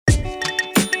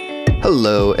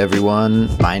Hello, everyone.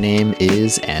 My name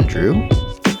is Andrew.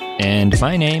 And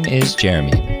my name is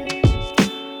Jeremy.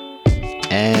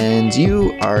 And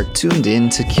you are tuned in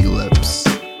to Culips.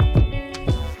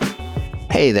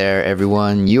 Hey there,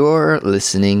 everyone. You're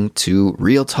listening to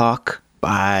Real Talk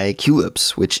by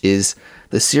Culips, which is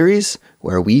the series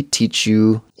where we teach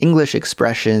you English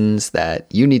expressions that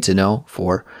you need to know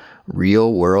for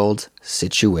real-world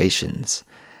situations.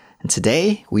 And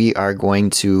today, we are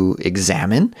going to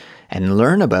examine and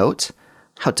learn about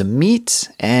how to meet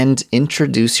and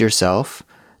introduce yourself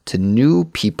to new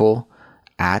people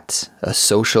at a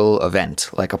social event,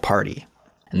 like a party.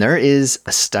 And there is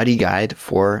a study guide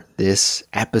for this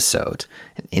episode.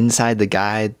 And inside the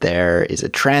guide, there is a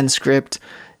transcript,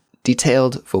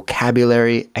 detailed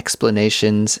vocabulary,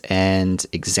 explanations, and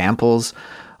examples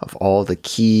of all the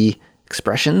key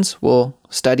expressions we'll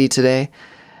study today,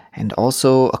 and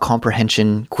also a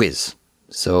comprehension quiz.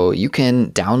 So you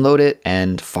can download it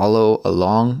and follow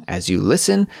along as you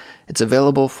listen. It's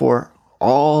available for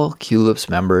all Culips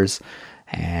members.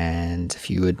 And if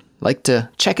you would like to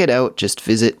check it out, just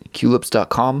visit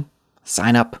culips.com,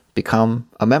 sign up, become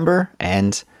a member,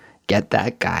 and get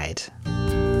that guide.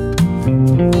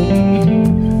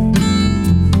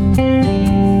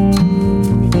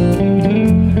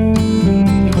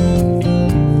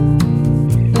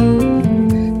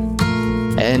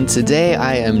 And today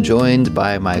I am joined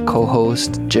by my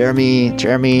co-host, Jeremy.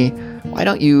 Jeremy, why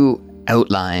don't you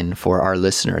outline for our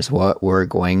listeners what we're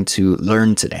going to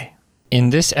learn today?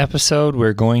 In this episode,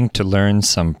 we're going to learn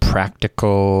some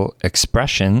practical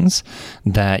expressions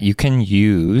that you can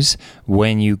use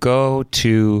when you go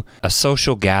to a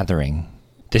social gathering.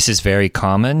 This is very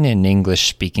common in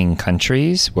English-speaking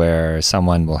countries where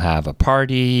someone will have a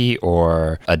party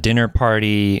or a dinner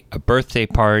party, a birthday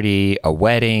party, a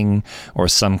wedding, or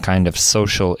some kind of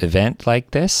social event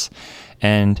like this.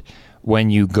 And when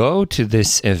you go to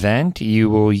this event, you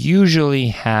will usually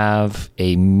have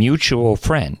a mutual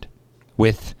friend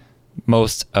with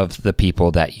most of the people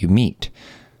that you meet.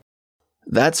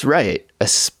 That's right,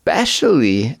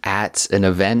 especially at an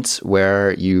event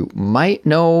where you might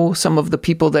know some of the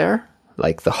people there,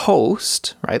 like the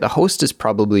host, right? The host is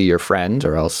probably your friend,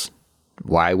 or else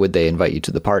why would they invite you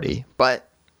to the party? But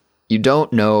you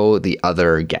don't know the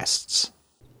other guests.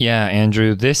 Yeah,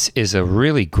 Andrew, this is a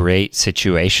really great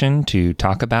situation to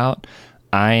talk about.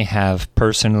 I have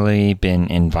personally been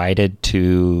invited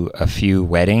to a few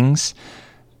weddings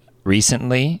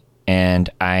recently, and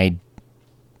I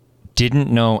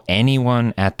didn't know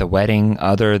anyone at the wedding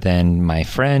other than my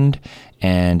friend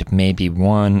and maybe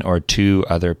one or two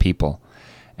other people.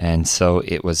 And so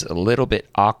it was a little bit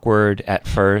awkward at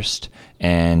first,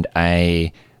 and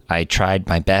I tried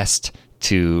my best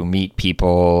to meet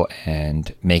people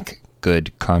and make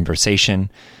good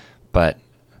conversation, but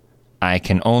I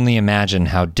can only imagine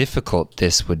how difficult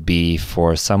this would be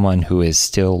for someone who is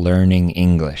still learning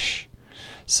English.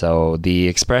 So the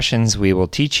expressions we will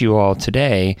teach you all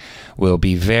today will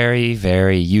be very,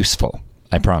 very useful,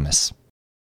 I promise.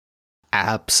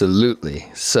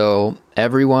 Absolutely. So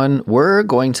everyone, we're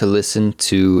going to listen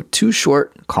to two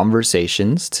short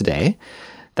conversations today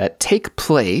that take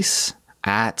place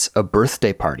at a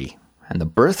birthday party. And the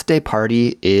birthday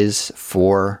party is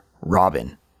for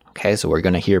Robin. Okay, so we're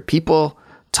going to hear people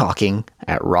talking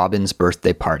at Robin's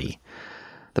birthday party.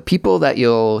 The people that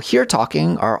you'll hear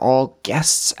talking are all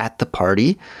guests at the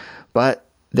party, but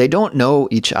they don't know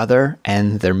each other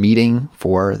and they're meeting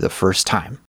for the first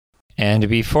time. And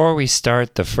before we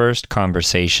start the first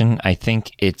conversation, I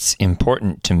think it's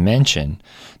important to mention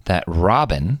that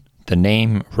Robin, the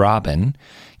name Robin,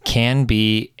 can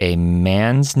be a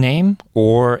man's name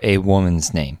or a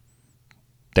woman's name.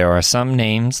 There are some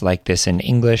names like this in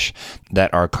English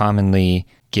that are commonly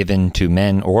given to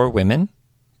men or women,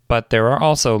 but there are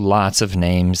also lots of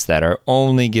names that are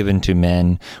only given to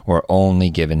men or only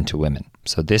given to women.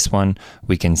 So this one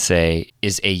we can say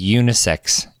is a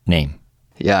unisex name.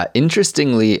 Yeah,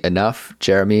 interestingly enough,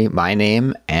 Jeremy, my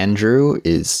name, Andrew,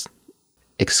 is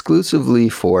exclusively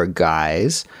for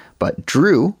guys, but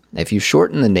Drew, if you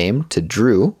shorten the name to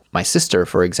Drew, my sister,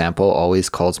 for example, always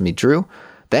calls me Drew,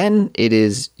 then it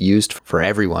is used for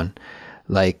everyone,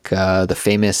 like the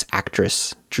famous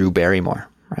actress Drew Barrymore.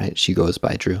 Right? She goes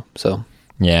by Drew. So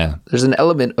yeah, there's an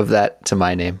element of that to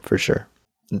my name for sure.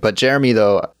 But Jeremy,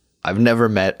 though, I've never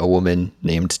met a woman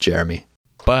named Jeremy.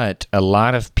 But a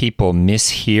lot of people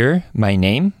mishear my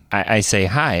name. I say,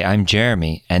 hi, I'm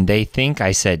Jeremy. And they think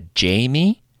I said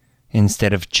Jamie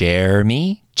instead of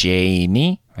Jeremy,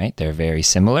 Jamie, right? They're very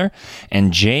similar.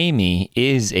 And Jamie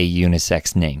is a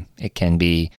unisex name. It can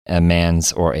be a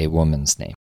man's or a woman's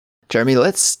name. Jeremy,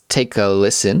 let's take a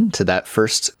listen to that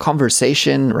first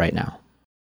conversation right now.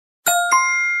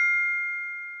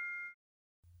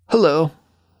 Hello,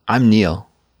 I'm Neil.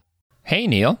 Hey,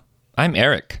 Neil. I'm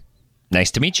Eric.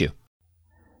 Nice to meet you.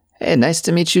 Hey, nice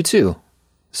to meet you too.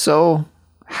 So,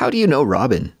 how do you know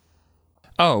Robin?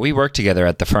 Oh, we work together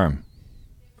at the firm.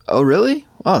 Oh, really?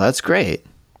 Oh, that's great.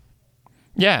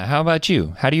 Yeah, how about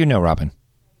you? How do you know Robin?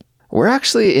 We're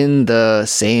actually in the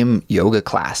same yoga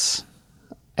class.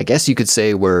 I guess you could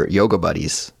say we're yoga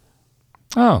buddies.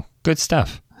 Oh, good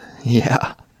stuff.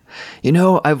 Yeah. You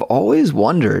know, I've always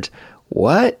wondered,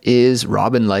 what is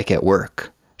Robin like at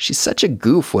work? She's such a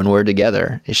goof when we're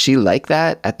together. Is she like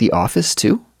that at the office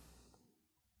too?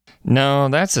 No,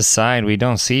 that's a side we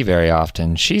don't see very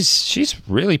often. She's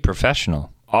really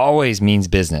professional. Always means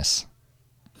business.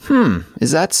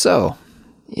 Is that so?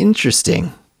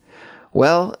 Interesting.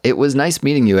 Well, it was nice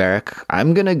meeting you, Eric.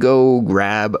 I'm gonna go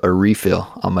grab a refill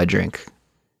on my drink.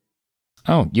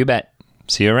 Oh, you bet.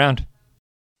 See you around.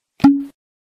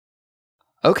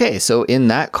 Okay, so in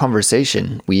that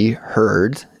conversation, we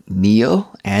heard Neil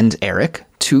and Eric,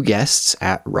 two guests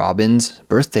at Robin's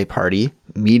birthday party,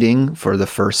 meeting for the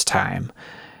first time.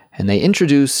 And they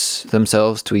introduce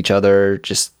themselves to each other,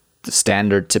 just the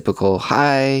standard typical,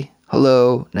 hi,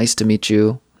 hello, nice to meet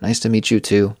you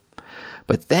too.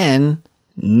 But then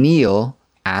Neil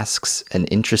asks an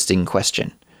interesting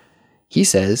question. He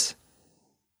says,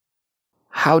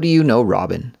 how do you know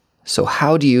Robin? So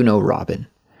how do you know Robin?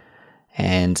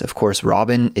 And of course,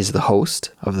 Robin is the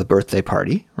host of the birthday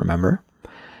party, remember?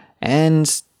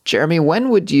 And Jeremy, when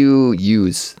would you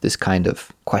use this kind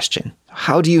of question?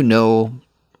 How do you know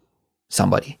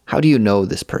somebody? How do you know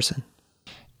this person?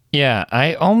 Yeah,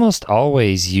 I almost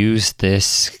always use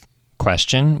this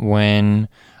question when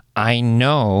I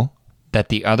know that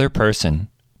the other person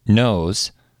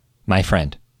knows my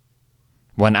friend.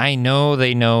 When I know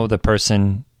they know the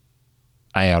person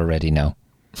I already know.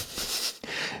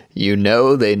 You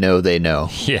know, they know, they know.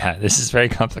 Yeah, this is very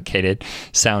complicated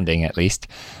sounding at least,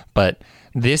 but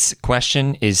this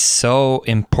question is so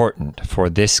important for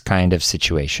this kind of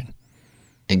situation.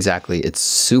 Exactly. It's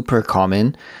super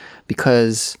common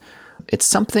because it's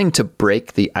something to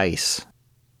break the ice.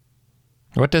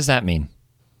 What does that mean?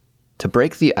 To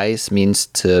break the ice means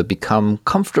to become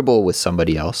comfortable with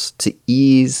somebody else, to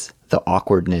ease the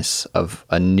awkwardness of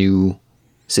a new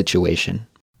situation.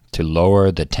 To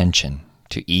lower the tension,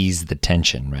 to ease the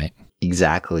tension, right?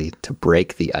 Exactly, to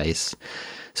break the ice.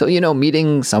 So,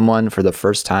 meeting someone for the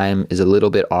first time is a little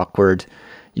bit awkward.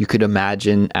 You could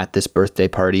imagine at this birthday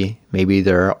party, maybe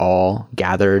they're all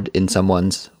gathered in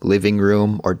someone's living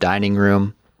room or dining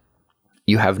room.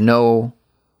 You have no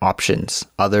options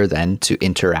other than to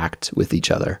interact with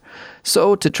each other.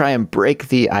 So to try and break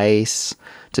the ice,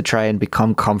 to try and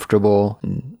become comfortable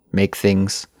and make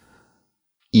things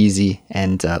easy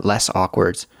and less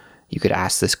awkward, you could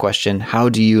ask this question, how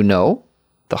do you know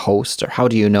the host, or how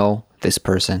do you know this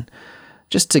person?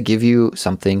 Just to give you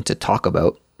something to talk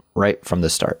about right from the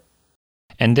start.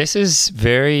 And this is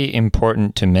very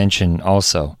important to mention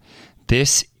also.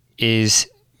 This is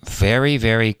very,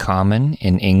 very common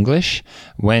in English.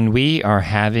 When we are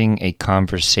having a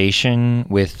conversation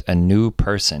with a new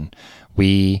person,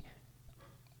 we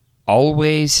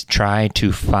always try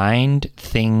to find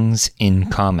things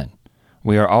in common.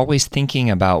 We are always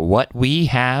thinking about what we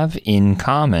have in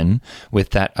common with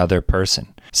that other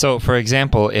person. So, for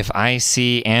example, if I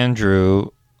see Andrew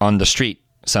on the street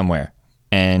somewhere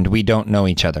and we don't know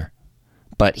each other,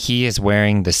 but he is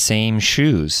wearing the same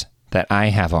shoes that I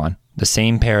have on, the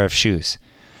same pair of shoes,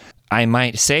 I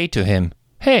might say to him,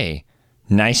 hey,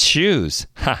 nice shoes.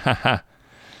 Ha ha ha.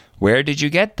 Where did you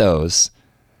get those?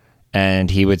 And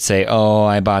he would say, oh,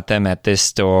 I bought them at this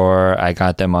store. I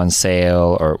got them on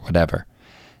sale or whatever.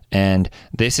 And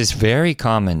this is very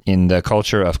common in the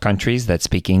culture of countries that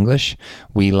speak English.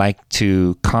 We like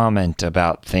to comment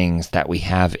about things that we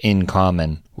have in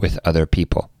common with other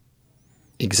people.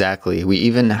 Exactly. We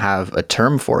even have a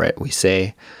term for it. We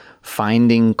say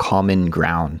finding common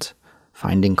ground.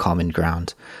 Finding common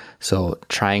ground. So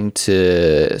trying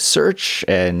to search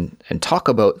and talk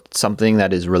about something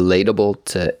that is relatable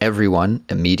to everyone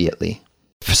immediately.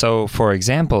 So, for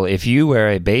example, if you wear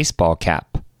a baseball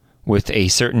cap with a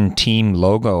certain team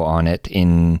logo on it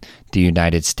in the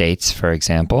United States, for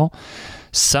example,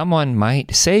 someone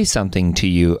might say something to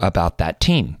you about that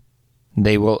team.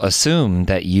 They will assume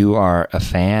that you are a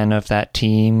fan of that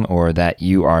team or that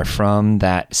you are from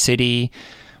that city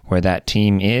where that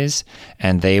team is,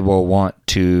 and they will want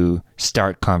to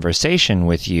start conversation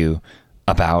with you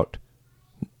about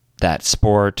that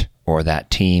sport or that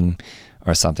team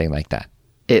or something like that.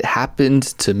 It happened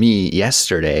to me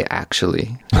yesterday,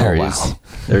 actually.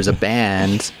 There's a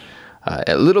band,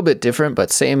 a little bit different,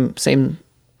 but same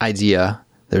idea.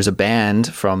 There's a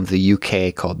band from the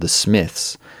UK called The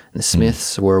Smiths. The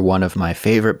Smiths were one of my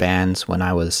favorite bands when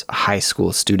I was a high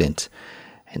school student.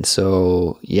 And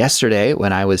so yesterday,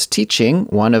 when I was teaching,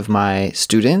 one of my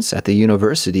students at the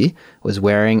university was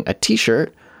wearing a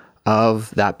t-shirt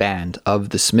of that band,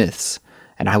 of The Smiths.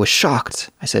 And I was shocked.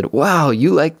 I said, wow,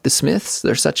 you like The Smiths?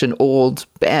 They're such an old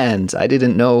band. I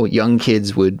didn't know young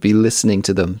kids would be listening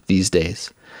to them these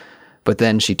days. But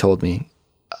then she told me,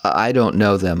 I don't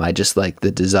know them. I just like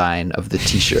the design of the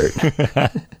t-shirt.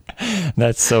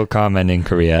 That's so common in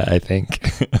Korea, I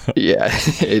think. Yeah,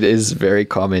 it is very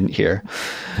common here.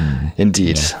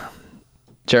 Indeed. Yeah.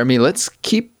 Jeremy, let's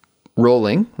keep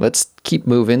rolling. Let's keep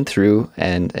moving through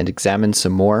and examine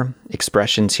some more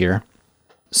expressions here.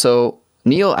 So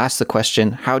Neil asked the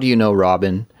question, how do you know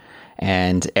Robin?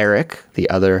 And Eric, the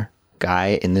other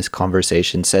guy in this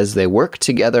conversation, says they work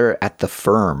together at the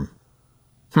firm.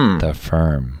 The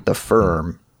firm. The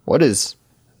firm. What does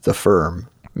the firm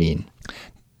mean?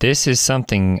 This is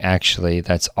something actually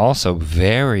that's also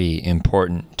very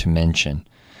important to mention.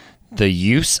 The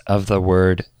use of the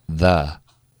word the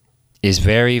is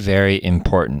very, very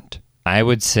important. I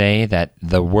would say that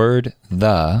the word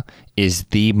the is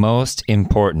the most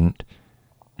important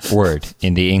word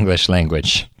in the English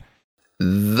language.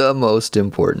 The most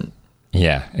important.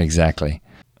 Yeah, exactly.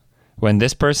 When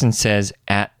this person says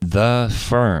at the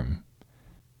firm,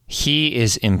 he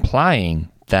is implying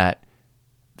that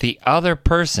the other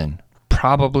person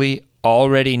probably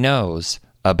already knows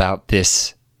about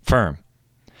this firm.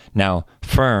 Now,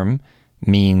 firm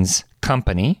means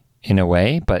company in a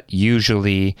way, but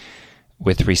usually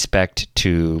with respect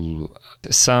to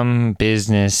some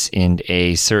business in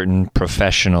a certain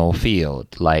professional field,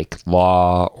 like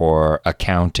law or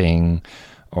accounting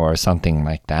or something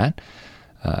like that.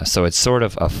 So it's sort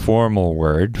of a formal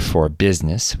word for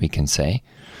business, we can say.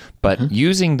 But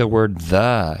using the word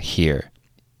the here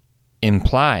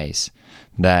implies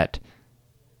that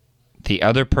the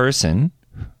other person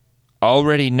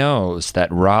already knows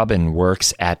that Robin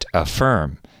works at a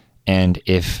firm. And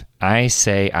if I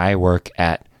say I work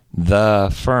at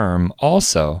the firm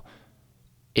also,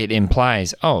 it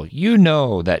implies, oh, you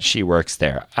know that she works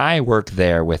there. I work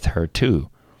there with her too.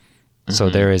 So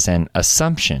there is an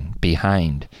assumption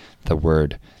behind the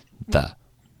word the.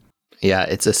 Yeah,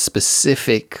 it's a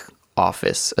specific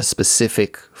office, a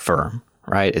specific firm,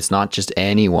 right? It's not just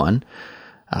anyone.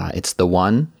 It's the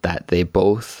one that they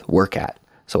both work at.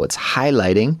 So it's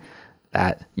highlighting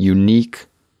that unique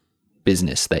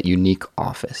business, that unique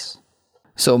office.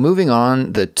 So moving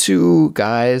on, the two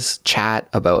guys chat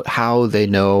about how they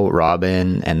know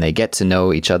Robin and they get to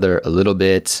know each other a little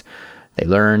bit. They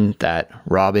learn that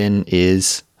Robin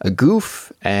is a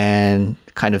goof and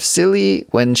kind of silly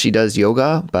when she does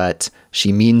yoga, but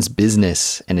she means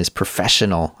business and is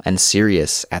professional and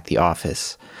serious at the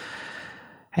office.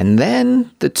 And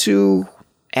then the two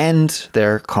end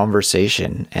their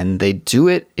conversation, and they do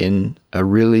it in a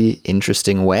really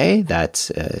interesting way that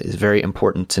is very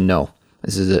important to know.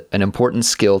 This is an important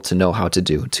skill to know how to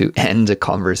do, to end a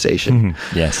conversation.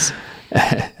 Yes.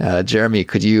 Jeremy,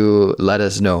 could you let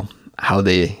us know how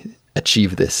they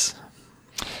achieve this?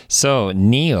 So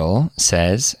Neil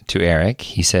says to Eric,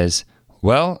 he says,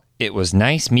 well, it was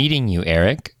nice meeting you,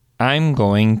 Eric. I'm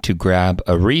going to grab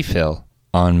a refill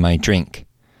on my drink.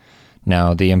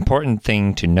 Now, the important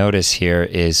thing to notice here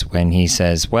is when he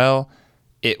says, well,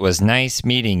 it was nice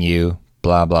meeting you,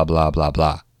 blah, blah, blah, blah,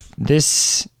 blah.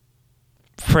 This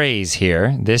phrase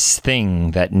here, this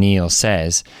thing that Neil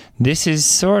says, this is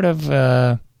sort of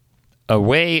a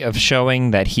way of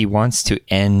showing that he wants to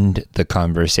end the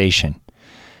conversation.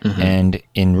 And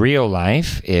in real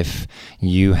life, if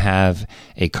you have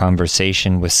a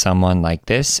conversation with someone like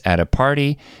this at a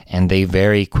party and they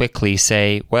very quickly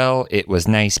say, well, it was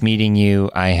nice meeting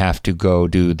you, I have to go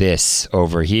do this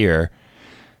over here,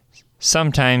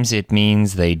 sometimes it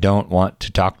means they don't want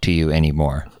to talk to you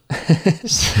anymore.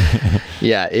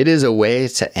 Yeah, it is a way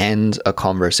to end a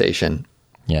conversation.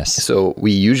 Yes. So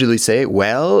we usually say,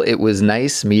 well, it was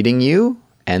nice meeting you,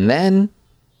 and then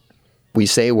we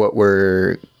say what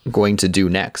we're going to do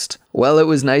next. Well, it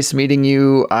was nice meeting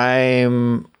you.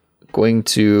 I'm going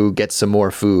to get some more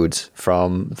food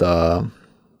from the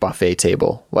buffet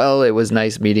table. Well, it was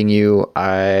nice meeting you.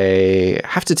 I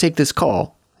have to take this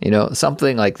call. You know,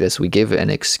 something like this. We give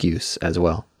an excuse as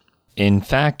well. In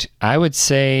fact, I would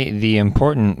say the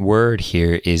important word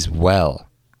here is well.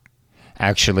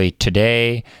 Actually,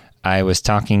 today I was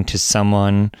talking to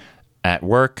someone at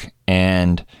work,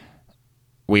 and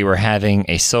we were having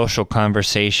a social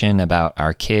conversation about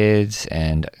our kids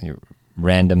and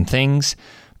random things,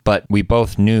 but we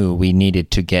both knew we needed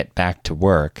to get back to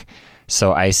work.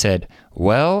 So I said,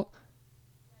 well,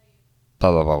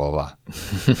 blah, blah, blah, blah,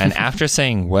 blah. And after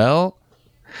saying, well,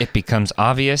 it becomes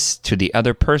obvious to the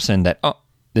other person that, oh,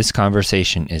 this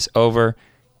conversation is over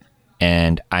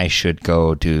and I should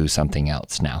go do something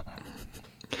else now.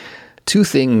 Two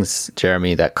things,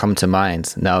 Jeremy, that come to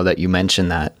mind now that you mention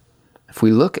that. If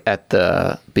we look at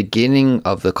the beginning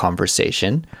of the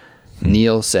conversation,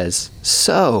 Neil says,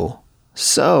 so,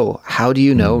 how do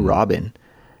you know Robin?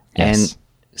 Yes. And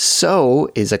so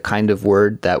is a kind of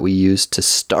word that we use to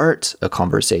start a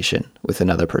conversation with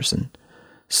another person.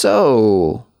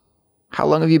 So, how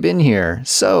long have you been here?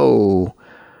 So,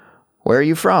 where are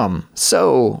you from?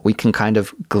 So, we can kind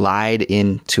of glide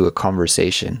into a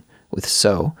conversation with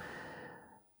so.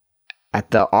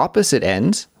 At the opposite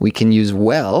end, we can use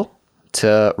well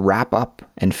to wrap up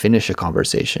and finish a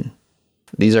conversation.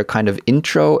 These are kind of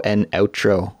intro and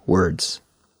outro words.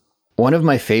 One of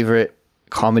my favorite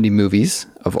comedy movies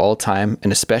of all time,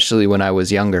 and especially when I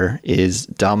was younger, is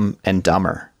Dumb and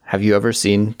Dumber. Have you ever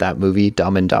seen that movie,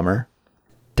 Dumb and Dumber?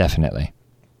 Definitely.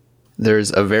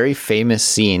 There's a very famous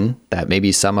scene that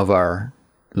maybe some of our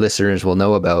listeners will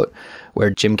know about, where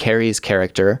Jim Carrey's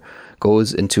character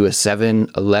goes into a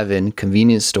 7-Eleven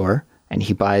convenience store and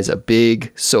he buys a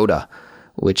big soda,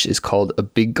 which is called a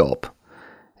Big Gulp.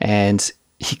 And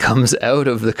he comes out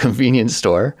of the convenience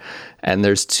store and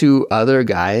there's two other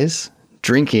guys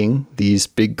drinking these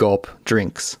Big Gulp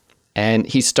drinks. And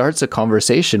he starts a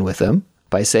conversation with them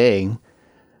by saying,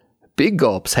 big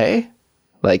gulps, hey?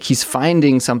 Like he's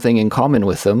finding something in common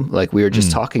with them, like we were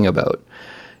just talking about.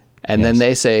 And then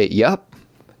they say, yup.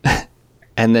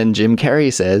 And then Jim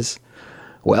Carrey says,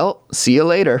 well, see you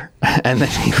later. And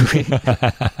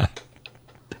then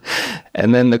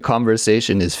and then the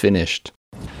conversation is finished.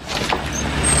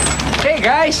 Hey,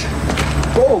 guys.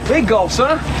 Whoa, big gulps,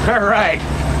 huh? All right.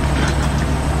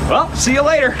 Well, see you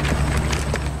later.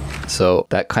 So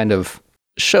that kind of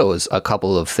shows a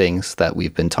couple of things that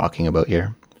we've been talking about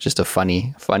here. Just a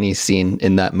funny scene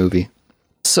in that movie.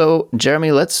 So,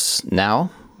 Jeremy, let's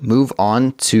now move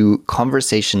on to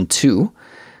conversation 2.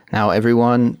 Now,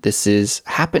 everyone, this is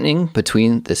happening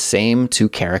between the same two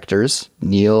characters,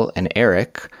 Neil and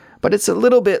Eric, but it's a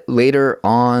little bit later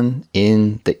on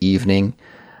in the evening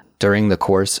during the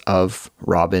course of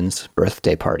Robin's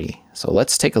birthday party. So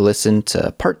let's take a listen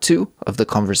to part 2 of the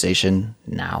conversation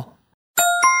now.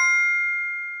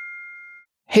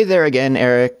 Hey there again,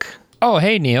 Eric. Oh,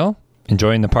 hey, Neil.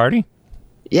 Enjoying the party?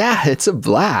 Yeah, it's a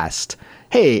blast.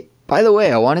 Hey, by the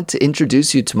way, I wanted to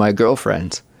introduce you to my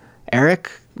girlfriend.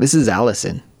 Eric, this is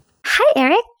Allison. Hi,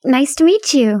 Eric. Nice to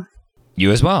meet you.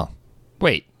 You as well.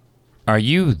 Wait, are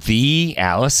you the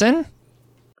Allison?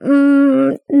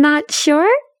 Not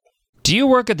sure? Do you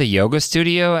work at the yoga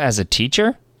studio as a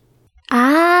teacher?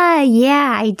 Ah,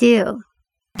 yeah, I do.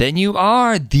 Then you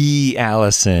are the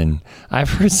Allison. I've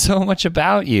heard so much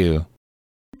about you.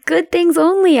 Good things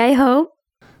only, I hope.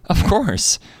 Of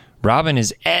course. Robin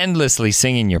is endlessly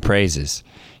singing your praises.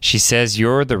 She says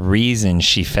you're the reason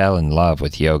she fell in love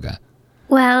with yoga.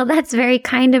 Well, that's very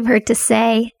kind of her to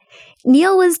say.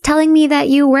 Neil was telling me that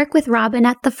you work with Robin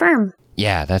at the firm.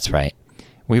 Yeah, that's right.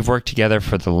 We've worked together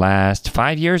for the last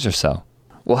 5 years or so.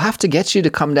 We'll have to get you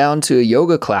to come down to a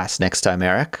yoga class next time,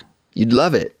 Eric. You'd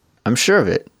love it. I'm sure of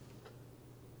it.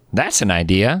 That's an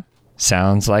idea.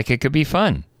 Sounds like it could be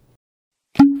fun.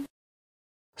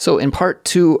 So in part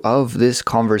 2 of this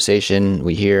conversation,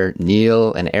 we hear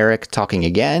Neil and Eric talking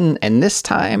again. And this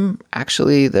time,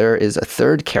 actually, there is a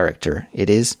third character. It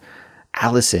is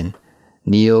Allison,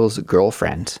 Neil's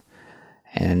girlfriend.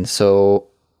 And so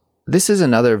this is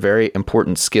another very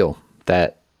important skill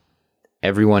that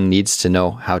everyone needs to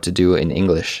know how to do in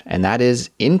English. And that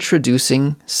is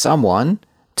introducing someone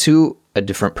to a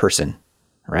different person,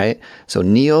 right? So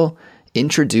Neil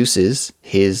introduces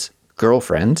his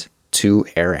girlfriend to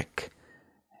Eric.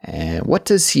 And what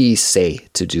does he say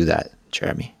to do that,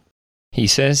 Jeremy? He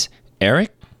says,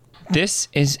 Eric, this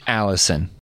is Allison.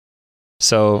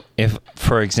 So if,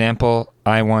 for example,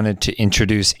 I wanted to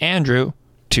introduce Andrew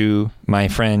to my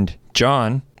friend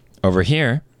John over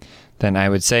here, then I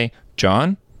would say,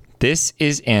 John, this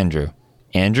is Andrew.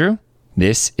 Andrew,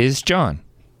 this is John.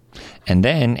 And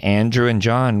then Andrew and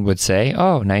John would say,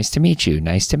 oh, nice to meet you.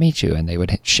 Nice to meet you. And they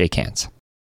would shake hands.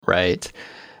 Right.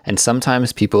 And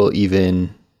sometimes people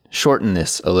even shorten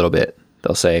this a little bit.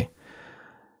 They'll say,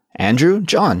 Andrew,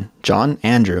 John, John,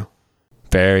 Andrew.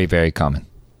 Very, very common.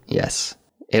 Yes.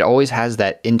 It always has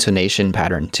that intonation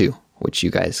pattern too, which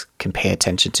you guys can pay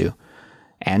attention to.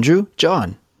 Andrew,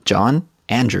 John, John,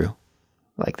 Andrew,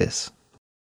 like this.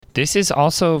 This is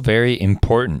also very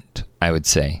important, I would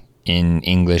say, in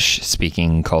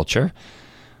English-speaking culture.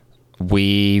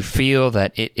 We feel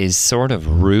that it is sort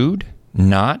of rude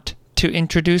not to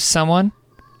introduce someone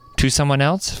to someone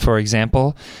else. For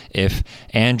example, if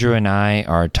Andrew and I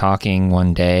are talking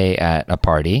one day at a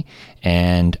party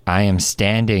and I am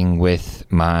standing with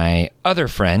my other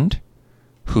friend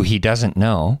who he doesn't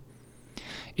know,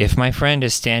 if my friend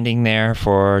is standing there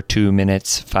for 2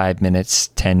 minutes, 5 minutes,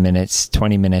 10 minutes,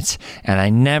 20 minutes, and I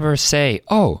never say,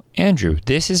 "Oh, Andrew,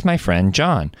 this is my friend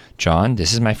John. John,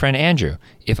 this is my friend Andrew."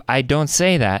 If I don't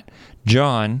say that,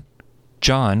 John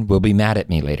will be mad at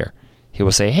me later. He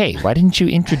will say, "Hey, why didn't you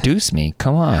introduce me?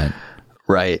 Come on."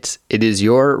 Right. It is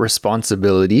your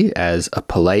responsibility as a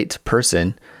polite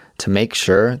person to make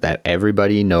sure that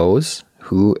everybody knows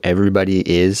who everybody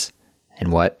is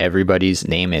and what everybody's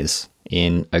name is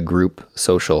in a group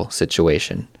social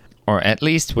situation. Or at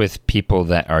least with people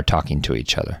that are talking to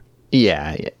each other.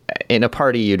 Yeah. In a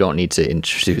party, you don't need to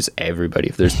introduce everybody.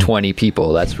 If there's 20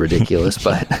 people, that's ridiculous.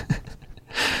 But,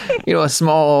 a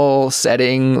small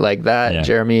setting like that,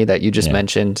 Jeremy, that you just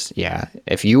mentioned,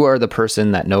 if you are the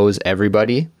person that knows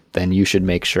everybody, then you should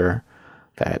make sure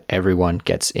that everyone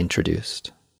gets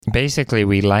introduced. Basically,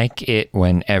 we like it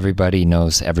when everybody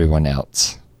knows everyone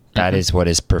else. That is what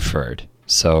is preferred.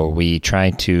 So we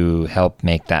try to help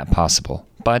make that possible.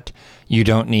 But you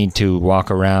don't need to walk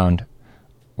around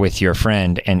with your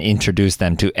friend and introduce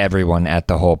them to everyone at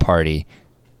the whole party.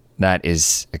 That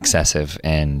is excessive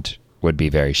and would be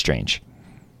very strange.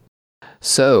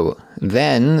 So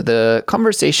then the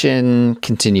conversation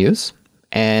continues,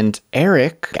 and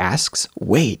Eric asks,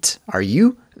 "Wait, are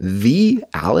you the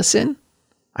Allison?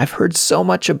 I've heard so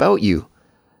much about you.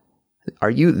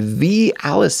 Are you the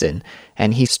Allison?"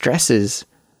 And he stresses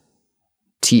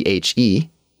THE,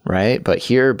 right? But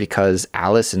here, because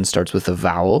Allison starts with a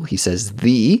vowel, he says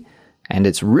the, and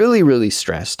it's really, really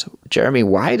stressed. Jeremy,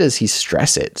 why does he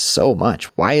stress it so much?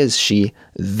 Why is she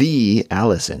the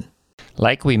Allison?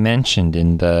 Like we mentioned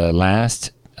in the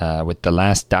last, with the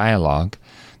last dialogue,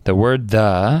 the word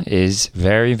the is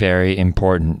very, very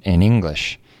important in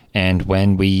English. And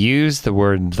when we use the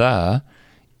word the,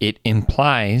 it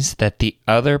implies that the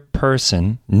other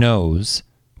person knows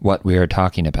what we are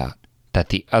talking about, that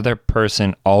the other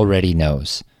person already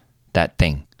knows that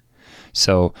thing.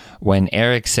 So when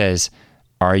Eric says,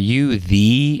 "Are you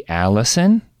the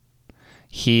Allison?"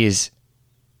 he is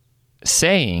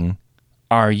saying,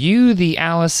 "Are you the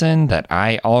Allison that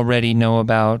I already know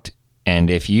about? And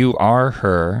if you are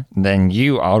her, then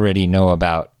you already know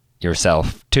about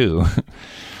yourself too."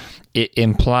 It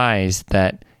implies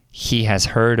that he has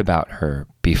heard about her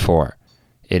before.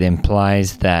 It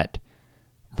implies that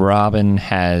Robin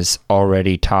has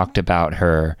already talked about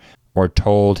her or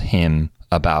told him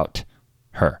about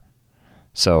her.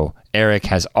 So Eric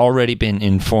has already been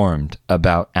informed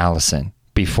about Allison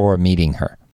before meeting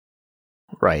her.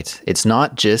 Right. It's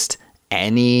not just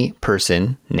any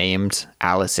person named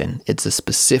Allison. It's a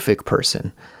specific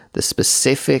person. The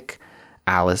specific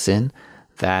Allison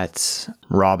that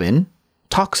Robin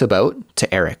talks about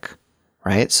to Eric,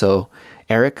 right? So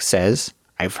Eric says,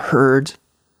 "I've heard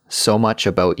so much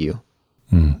about you,"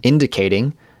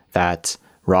 indicating that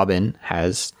Robin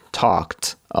has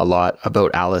talked a lot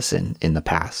about Allison in the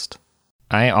past.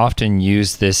 I often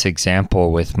use this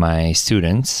example with my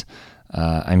students.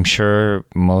 I'm sure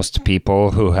most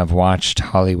people who have watched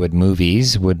Hollywood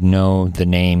movies would know the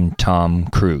name Tom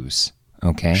Cruise.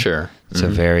 Okay? Sure. It's a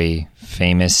very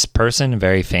famous person, a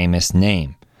very famous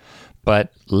name.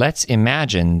 But let's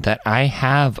imagine that I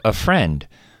have a friend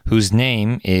whose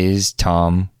name is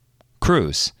Tom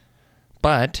Cruise,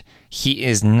 but he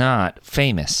is not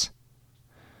famous.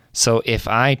 So if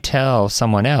I tell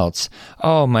someone else,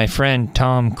 "Oh, my friend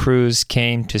Tom Cruise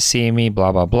came to see me,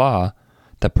 blah, blah, blah,"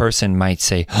 the person might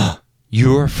say, "Oh,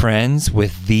 you're friends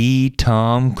with the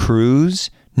Tom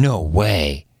Cruise? No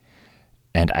way."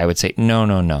 And I would say,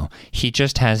 no. He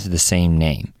just has the same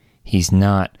name. He's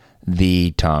not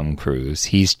the Tom Cruise.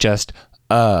 He's just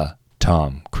a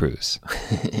Tom Cruise.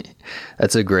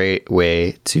 That's a great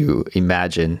way to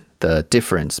imagine the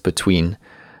difference between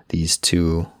these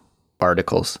two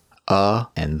articles,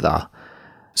 and the.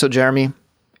 So Jeremy,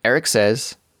 Eric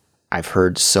says, "I've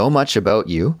heard so much about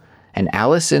you," and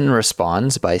Allison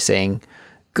responds by saying,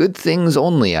 "Good things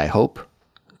only, I hope.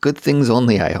 Good things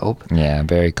only, I hope." Yeah,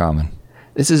 very common.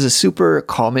 This is a super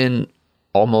common,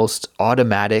 almost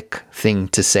automatic thing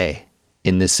to say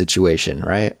in this situation,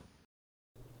 right?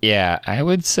 Yeah, I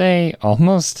would say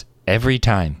almost every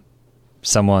time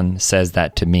someone says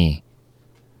that to me.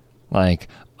 Like,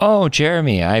 "Oh,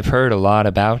 Jeremy, I've heard a lot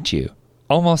about you."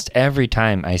 Almost every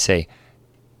time I say,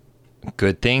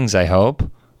 "Good things, I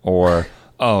hope," or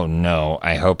 "Oh no,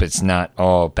 I hope it's not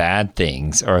all bad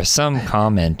things," or some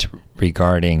comment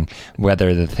regarding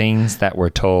whether the things that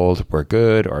were told were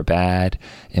good or bad,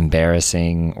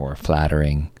 embarrassing or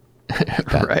flattering.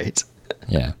 Right.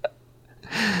 Yeah.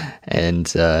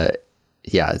 And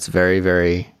yeah, it's very,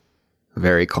 very,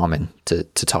 very common to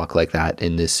talk like that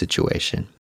in this situation.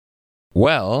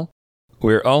 Well,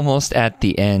 we're almost at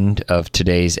the end of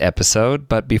today's episode,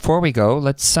 but before we go,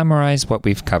 let's summarize what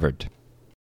we've covered.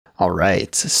 All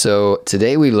right. So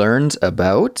today we learned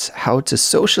about how to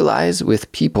socialize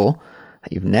with people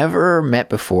that you've never met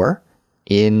before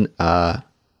in a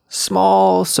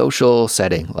small social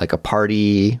setting, like a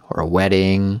party or a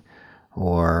wedding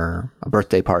or a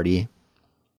birthday party.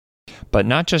 But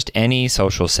not just any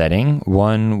social setting,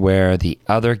 one where the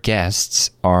other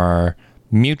guests are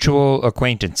mutual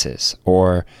acquaintances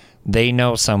or they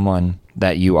know someone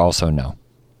that you also know.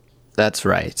 That's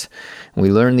right.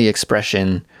 We learned the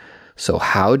expression, so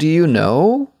how do you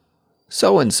know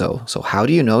so-and-so? So how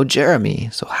do you know Jeremy?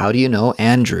 So how do you know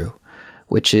Andrew?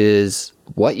 Which is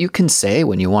what you can say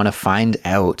when you want to find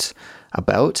out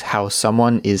about how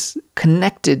someone is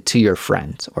connected to your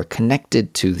friend or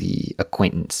connected to the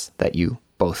acquaintance that you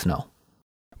both know.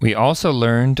 We also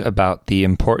learned about the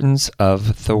importance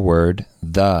of the word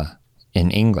the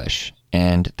in English,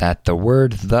 and that the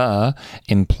word the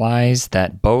implies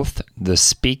that both the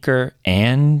speaker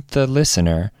and the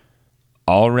listener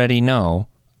already know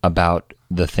about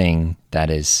the thing that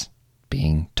is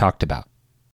being talked about.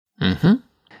 Mm-hmm.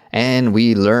 And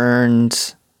we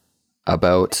learned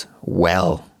about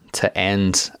well to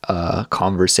end a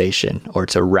conversation or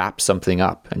to wrap something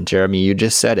up. And Jeremy, you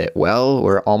just said it. Well,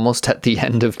 we're almost at the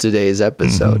end of today's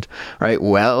episode, right?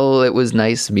 Well, it was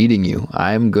nice meeting you.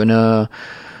 I'm gonna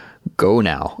go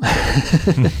now,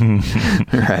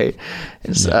 right?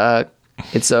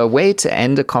 It's a way to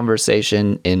end a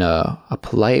conversation in a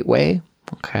polite way,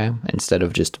 okay? Instead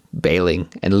of just bailing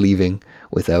and leaving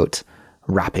without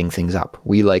wrapping things up.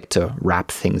 We like to wrap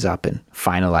things up and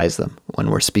finalize them when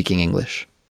we're speaking English.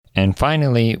 And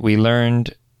finally, we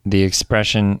learned the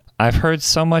expression, "I've heard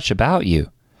so much about you,"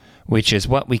 which is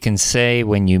what we can say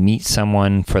when you meet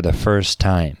someone for the first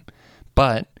time,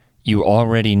 but you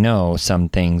already know some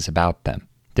things about them.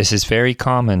 This is very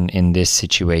common in this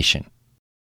situation.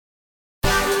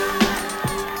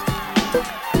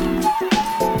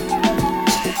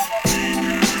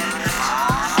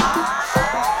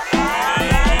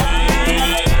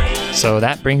 So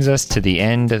that brings us to the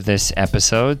end of this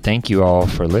episode. Thank you all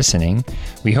for listening.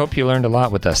 We hope you learned a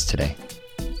lot with us today.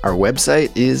 Our website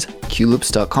is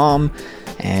qloops.com,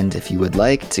 and if you would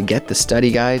like to get the study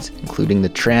guides, including the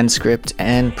transcript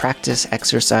and practice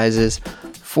exercises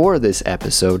for this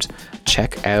episode,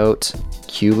 check out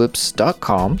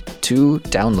qloops.com to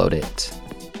download it.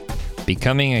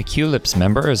 Becoming a QLips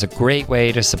member is a great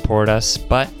way to support us,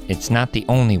 but it's not the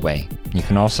only way. You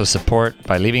can also support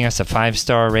by leaving us a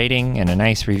 5-star rating and a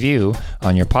nice review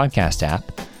on your podcast app,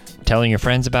 telling your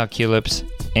friends about QLips,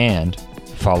 and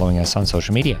following us on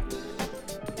social media.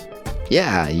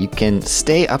 Yeah, you can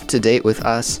stay up to date with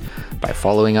us by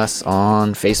following us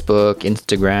on Facebook,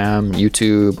 Instagram,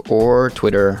 YouTube, or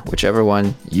Twitter, whichever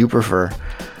one you prefer.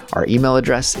 Our email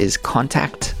address is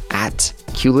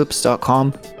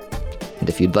contact@qloops.com. And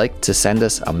if you'd like to send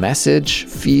us a message,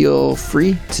 feel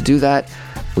free to do that.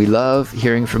 We love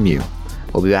hearing from you.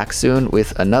 We'll be back soon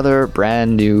with another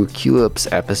brand new QLips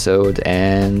episode,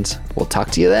 and we'll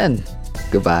talk to you then.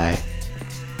 Goodbye.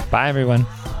 Bye, everyone.